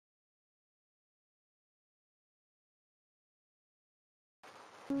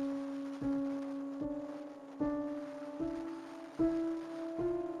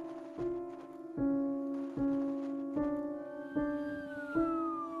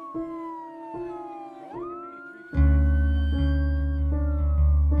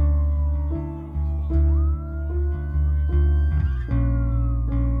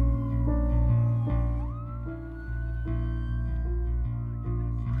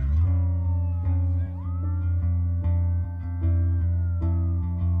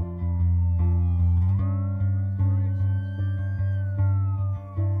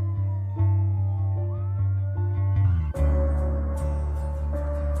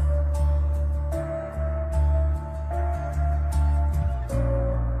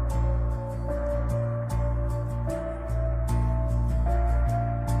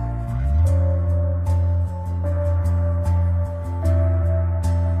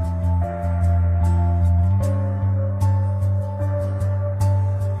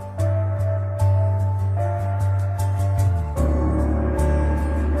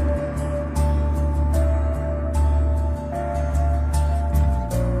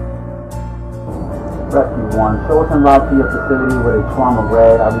Rescue 1, show us en route to your facility with a trauma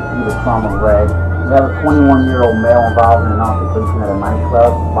red. I received a trauma red. We have a 21-year-old male involved in an altercation at a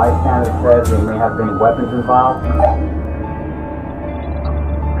nightclub. Bystander says there may have been weapons involved.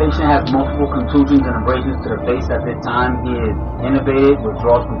 Patient has multiple contusions and abrasions to the face at this time. He is intubated,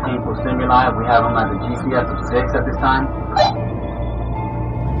 withdraws from painful stimuli. We have him at the GCS of 6 at this time.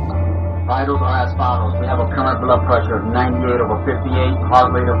 Vitals are as follows. We have a current blood pressure of 98/58,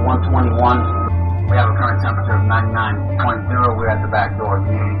 heart rate of 121. We have a current temperature of 99.0. We're at the back door.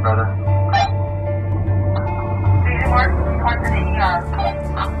 Do you need any further?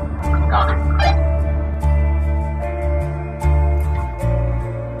 Copy.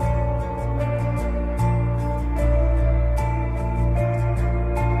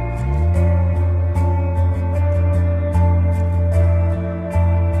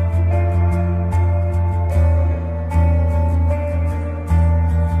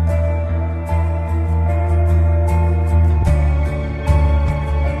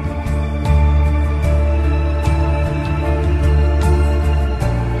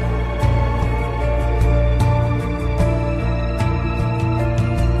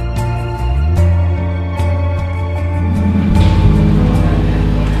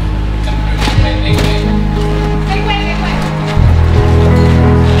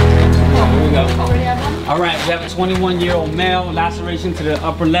 Alright, we have a 21-year-old male, laceration to the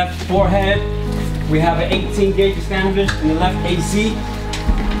upper left forehead. We have an 18 gauge established in the left AC.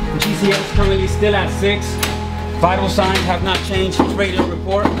 GCS currently still at 6. Vital signs have not changed. Ready to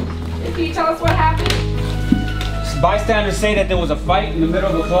report. Can you tell us what happened? Bystanders say that there was a fight in the middle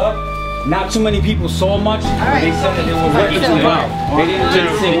of the club. Not too many people saw much. They said that there were weapons involved. They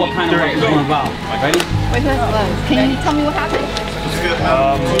didn't say what kind of weapons were involved. Ready? Wait, can you tell me what happened? We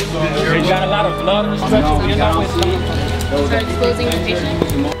got a lot of blood on the stretcher. We end up with Start exposing the patient.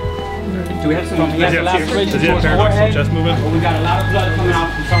 Do we have some laceration towards the forehead? Chest movement? Or we got a lot of blood coming out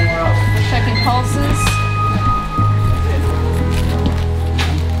from somewhere else. We're checking pulses.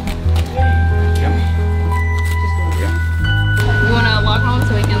 We want to log home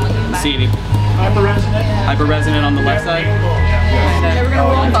so we can look at the back. See any hyperresonant on the left side? Yeah, we're going to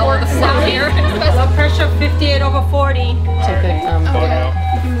roll follow the flow here. Blood pressure 58/40. Take it.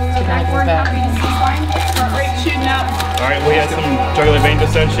 Alright, we had some jugular vein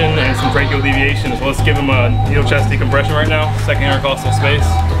dissension and some brachial deviation, so let's give him a needle chest decompression right now. Second intercostal space.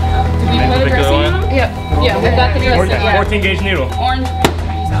 Did we put a dressing on him? Yeah, we've got the dressing. 14 gauge needle. Orange.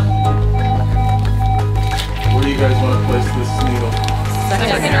 Where do you guys want to place this needle?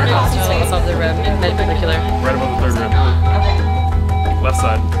 Second intercostal above the rib, mid-clavicular. Right above the third rib. Left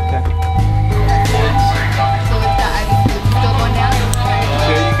side. So it's the IV still going down?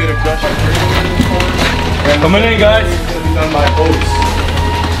 Okay, you get a gush of coming in, guys. It's going to be done by boats.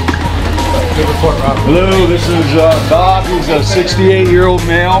 Good report, Rob. Hello, this is Bob. He's a 68-year-old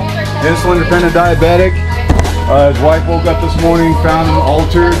male, insulin-dependent diabetic. His wife woke up this morning, found him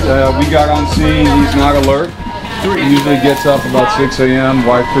altered. We got on scene. He's not alert. He usually gets up about 6 a.m.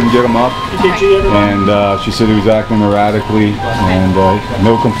 Wife couldn't get him up, and she said he was acting erratically, and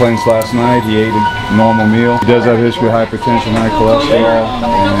no complaints last night. He ate a normal meal. He does have a history of hypertension, high cholesterol,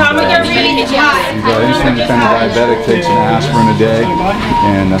 and he's an insulin-dependent diabetic, takes an aspirin a day,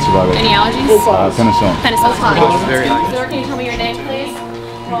 and that's about it. Any allergies? Penicillin. Penicillin. Very high. Sir, can you tell me your name, please?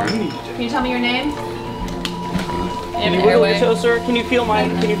 Can you tell me your name? Can you wiggle your toes, sir? Can you feel my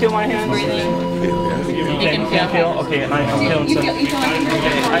hands? Breathing. You can feel. Okay, I'm feeling some.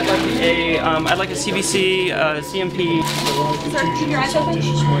 Okay, I'd like a CBC, CMP. Sir, keep your eyes open. His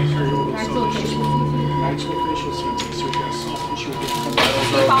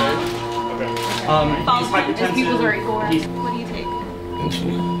pupils are at 4. What do you take?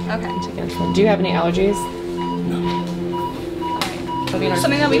 Okay. Do you have any allergies?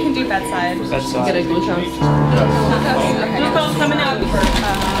 Something that we can do bedside. Get a glucose. Glucose coming out.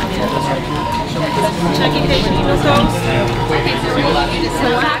 Checking patient glucose. Okay,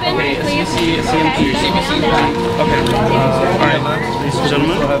 so what happened, please? Okay. Alright, ladies and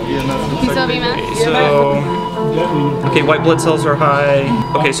gentlemen. Can you still be mad? So, okay, white blood cells are high.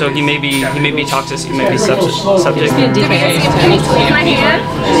 Okay, so he may be toxic. He may be subject. Can you squeeze my hand?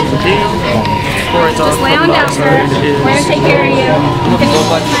 Just lay on down, sir. We're gonna take care of you. Can you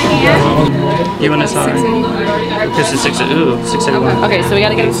hold my hand? You want this high? This is 681. Okay, so we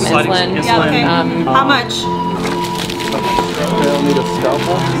gotta get him some insulin. Yeah, okay. How much? They'll need a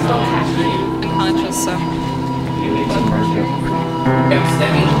scalpel. Unconscious, so.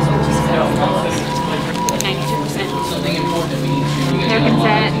 No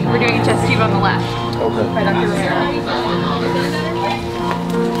consent. We're doing a chest tube on the left. Okay. By Dr. Romero.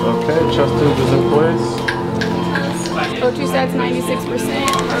 Okay, chest tube is in place. O2 stats 96%.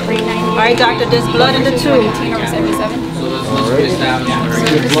 Heart rate 90. All right, doctor, there's blood in the tube. 18 over 77.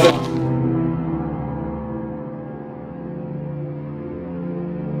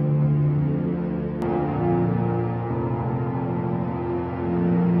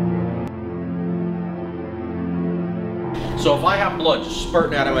 So if I have blood just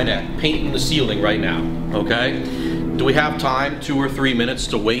spurting out of my neck, painting the ceiling right now, okay? Do we have time, 2 or 3 minutes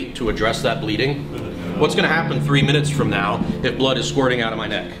to wait to address that bleeding? What's gonna happen 3 minutes from now if blood is squirting out of my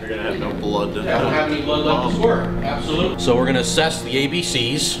neck? You're gonna have no blood. I don't have any blood left to squirt, absolutely. So we're gonna assess the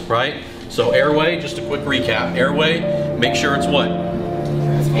ABCs, right? So airway, just a quick recap. Airway, make sure it's what?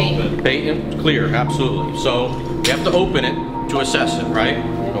 It's patent, clear, absolutely. So you have to open it to assess it, right?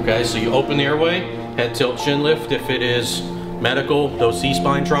 Okay, so you open the airway, head tilt, chin lift. If it is medical, those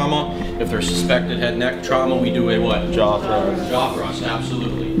C-spine trauma. If there's suspected head neck trauma, we do a what? Jaw thrust. Jaw thrust,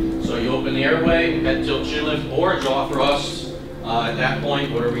 absolutely. So you open the airway, head tilt, chin lift, or a jaw thrust. At that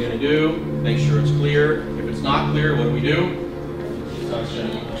point, what are we going to do? Make sure it's clear. If it's not clear, what do? Suction.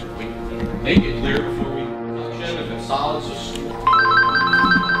 We make it clear before we suction. If it's solid, so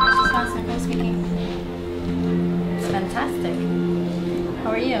It's fantastic.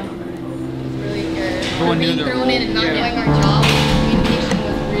 How are you? Really good. For being thrown in and not doing our job, communication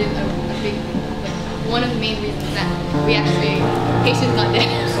was really a big, like, one of the main reasons that we actually, patients got dead.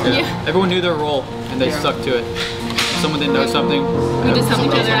 Yeah. Everyone knew their role and they stuck to it. If someone didn't know something, We just help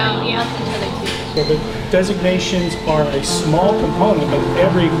each other out. Yeah. So the designations are a small component, but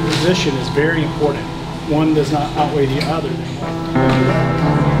every position is very important. One does not outweigh the other.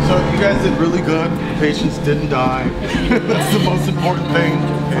 So you guys did really good. Patients didn't die. That's the most important thing.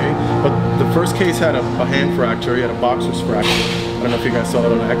 Okay. But the first case had a hand fracture. He had a boxer's fracture. I don't know if you guys saw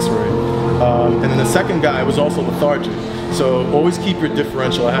that on the X-ray. And then the second guy was also lethargic. So always keep your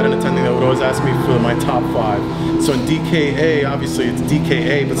differential. I had an attending that would always ask me for my top 5. So in DKA, obviously it's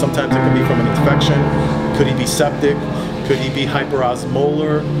DKA, but sometimes it could be from an infection. Could he be septic? Could he be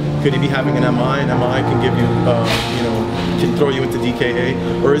hyperosmolar? Could he be having an MI? An MI can give you, can throw you into DKA.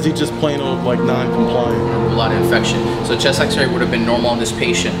 Or is he just plain old like non-compliant? A lot of infection. So chest X-ray would have been normal on this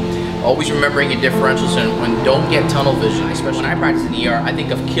patient. Always remembering your differentials and when don't get tunnel vision. Especially when I practice in ER, I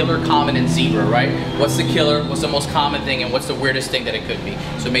think of killer, common, and zebra, right? What's the killer? What's the most common thing? And what's the weirdest thing that it could be?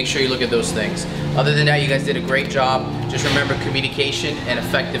 So make sure you look at those things. Other than that, you guys did a great job. Just remember communication and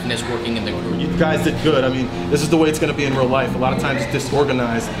effectiveness working in the group. You guys did good. I mean, this is the way it's going to be in real life. A lot of times it's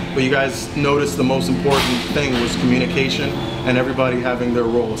disorganized, but you guys noticed the most important thing was communication and everybody having their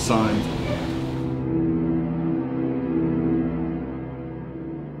role assigned.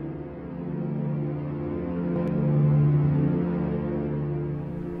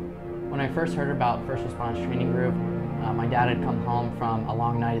 When I first heard about First Response Training Group, my dad had come home from a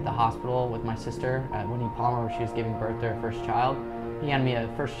long night at the hospital with my sister at Winnie Palmer where she was giving birth to her first child. He handed me a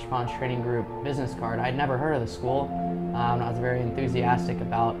First Response Training Group business card. I'd never heard of the school. I was very enthusiastic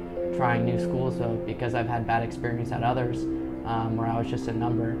about trying new schools because I've had bad experience at others where I was just a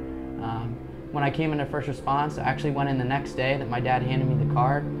number. When I came into First Response, I actually went in the next day that my dad handed me the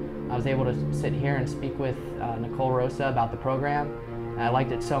card. I was able to sit here and speak with Nicole Rosa about the program. I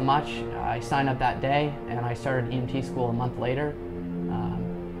liked it so much, I signed up that day and I started EMT school a month later.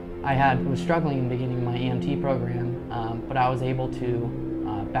 I was struggling in the beginning of my EMT program, but I was able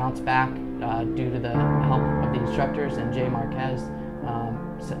to bounce back due to the help of the instructors and Jay Marquez,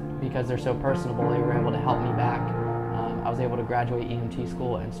 because they're so personable, they were able to help me back. I was able to graduate EMT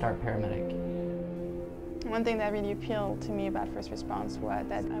school and start paramedic. One thing that really appealed to me about first response was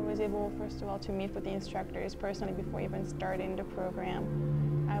that I was able, first of all, to meet with the instructors personally before even starting the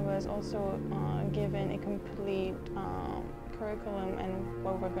program. I was also given a complete curriculum and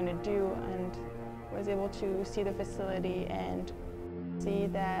what we're going to do, and was able to see the facility and see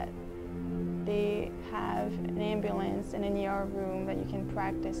that they have an ambulance and an ER room that you can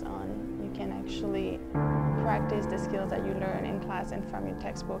practice on. You can actually practice the skills that you learn in class and from your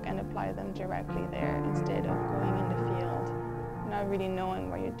textbook and apply them directly there instead of going in the field, not really knowing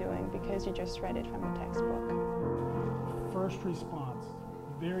what you're doing because you just read it from a textbook. First response,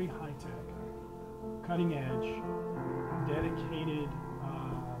 very high-tech, cutting edge, dedicated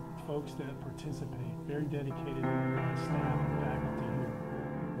folks that participate, very dedicated staff and faculty here.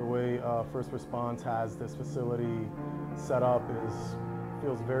 The way First Response has this facility set up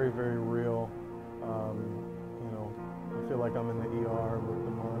feels very, very real. You know, I feel like I'm in the ER with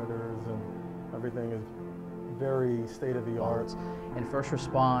the monitors, and everything is very state-of-the-art. In First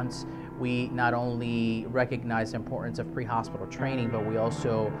Response, we not only recognize the importance of pre-hospital training, but we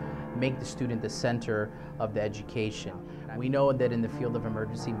also make the student the center of the education. We know that in the field of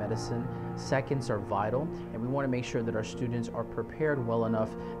emergency medicine, seconds are vital, and we want to make sure that our students are prepared well enough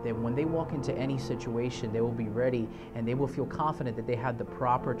that when they walk into any situation, they will be ready and they will feel confident that they have the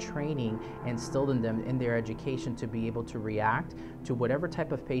proper training instilled in them in their education to be able to react to whatever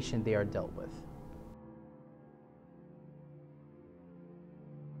type of patient they are dealt with.